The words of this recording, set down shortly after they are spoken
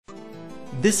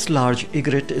This large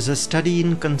egret is a study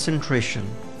in concentration.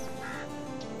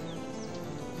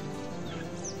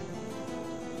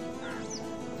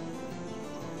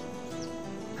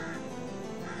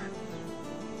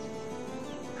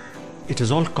 It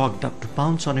is all cocked up to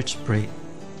pounce on its prey.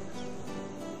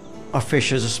 A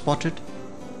fish is spotted.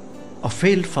 A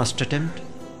failed first attempt.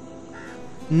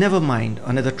 Never mind,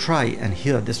 another try, and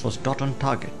here this was dot on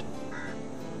target.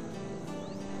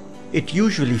 It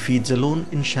usually feeds alone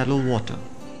in shallow water.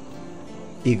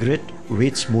 Egret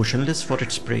waits motionless for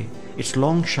its prey. Its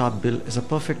long sharp bill is a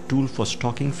perfect tool for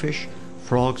stalking fish,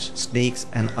 frogs, snakes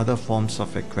and other forms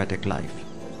of aquatic life.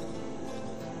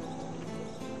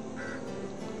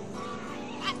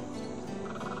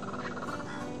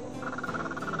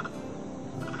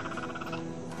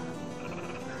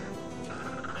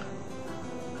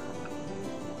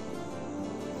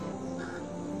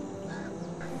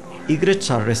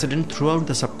 Egrets are resident throughout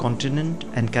the subcontinent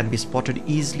and can be spotted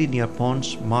easily near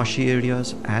ponds, marshy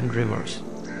areas and rivers.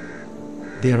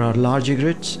 There are large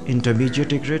egrets,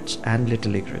 intermediate egrets and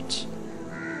little egrets.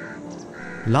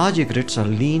 Large egrets are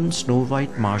lean,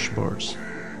 snow-white marsh birds.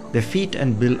 Their feet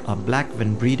and bill are black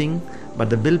when breeding, but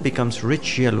the bill becomes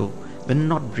rich yellow when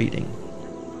not breeding.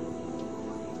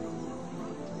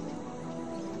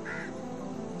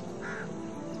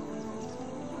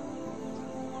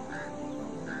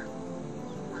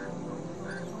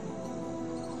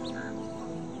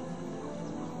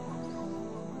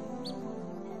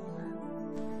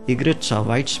 Egrets are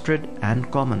widespread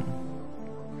and common.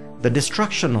 The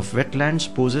destruction of wetlands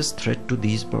poses threat to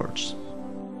these birds.